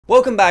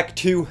Welcome back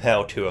to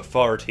How to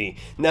Authority.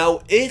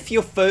 Now, if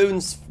your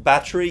phone's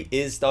battery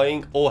is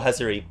dying or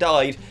has already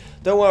died,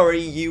 don't worry,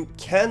 you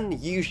can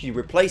usually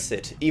replace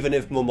it, even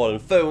if more modern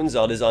phones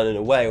are designed in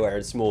a way where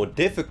it's more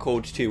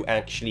difficult to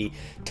actually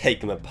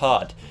take them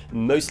apart,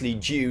 mostly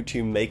due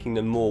to making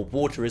them more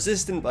water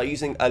resistant by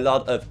using a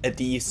lot of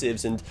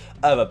adhesives and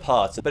other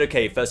parts. But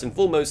okay, first and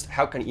foremost,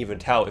 how can you even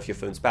tell if your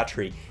phone's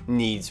battery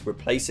needs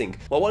replacing?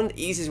 Well, one of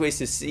the easiest ways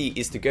to see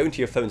is to go into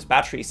your phone's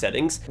battery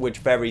settings, which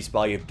varies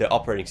by the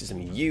operating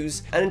system you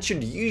use, and it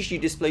should usually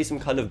display some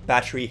kind of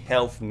battery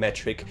health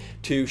metric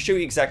to show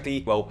you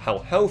exactly, well, how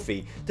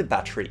healthy the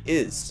battery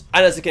is.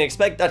 And as you can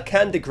expect, that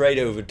can degrade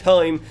over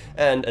time,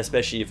 and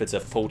especially if it's a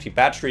faulty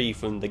battery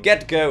from the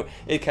get-go,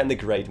 it can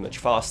degrade much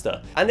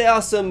faster. And there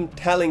are some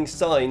telling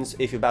signs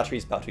if your battery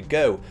is about to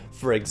go.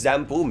 For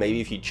example, maybe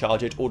if you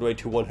charge it all the way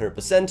to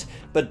 100%,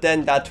 but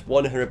then that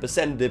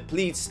 100%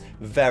 depletes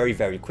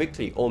very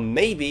quickly, or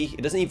maybe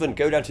it doesn't even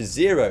go down to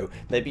zero.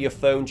 Maybe your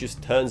phone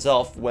just turns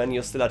off when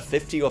you're still at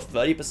 50 or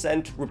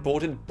 30%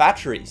 reported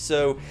battery.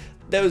 So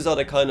those are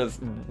the kind of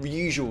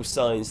usual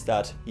signs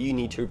that you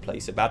need to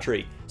replace a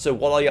battery. So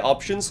what are your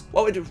options?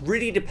 Well, it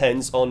really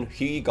depends on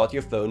who you got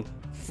your phone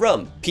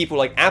from. People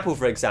like Apple,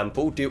 for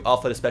example, do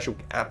offer the special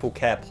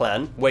AppleCare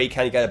plan, where you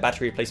can get a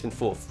battery replacement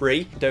for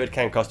free, though it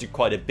can cost you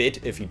quite a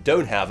bit if you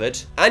don't have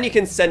it, and you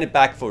can send it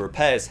back for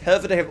repairs.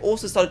 However, they have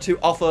also started to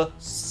offer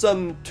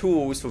some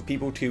tools for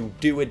people to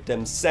do it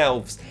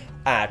themselves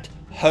at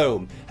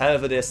home.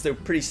 However, they're still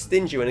pretty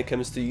stingy when it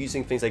comes to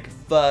using things like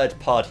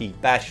third-party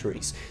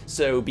batteries,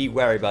 so be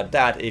wary about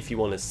that if you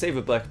want to save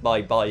a buck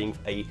by buying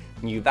a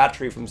new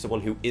battery from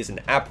someone who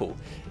isn't Apple.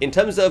 In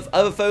terms of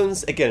other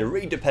phones, again, it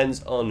really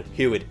depends on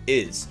who it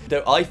is.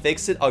 Though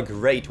iFixit are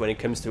great when it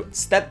comes to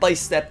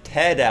step-by-step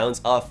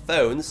teardowns of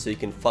phones, so you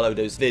can follow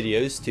those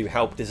videos to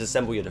help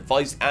disassemble your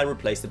device and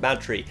replace the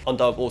battery, on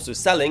top of also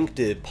selling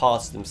the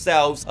parts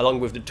themselves along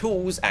with the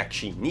tools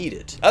actually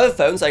needed. Other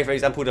phones, like for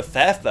example the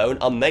Fairphone,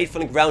 are made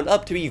from the ground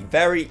up to be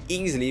very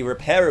easily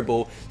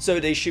repairable, so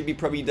they should be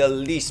probably the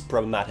least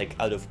problematic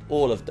out of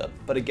all of them.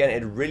 But again,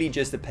 it really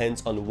just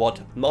depends on what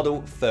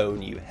model phone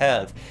you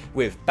have,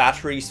 with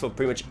batteries for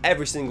pretty much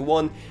every single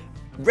one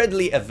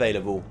readily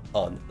available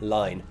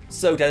online.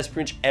 So that is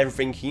pretty much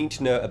everything you need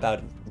to know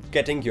about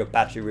getting your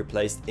battery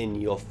replaced in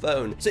your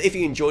phone. So if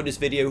you enjoyed this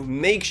video,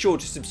 make sure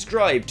to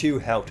subscribe to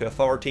How to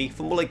Authority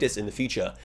for more like this in the future.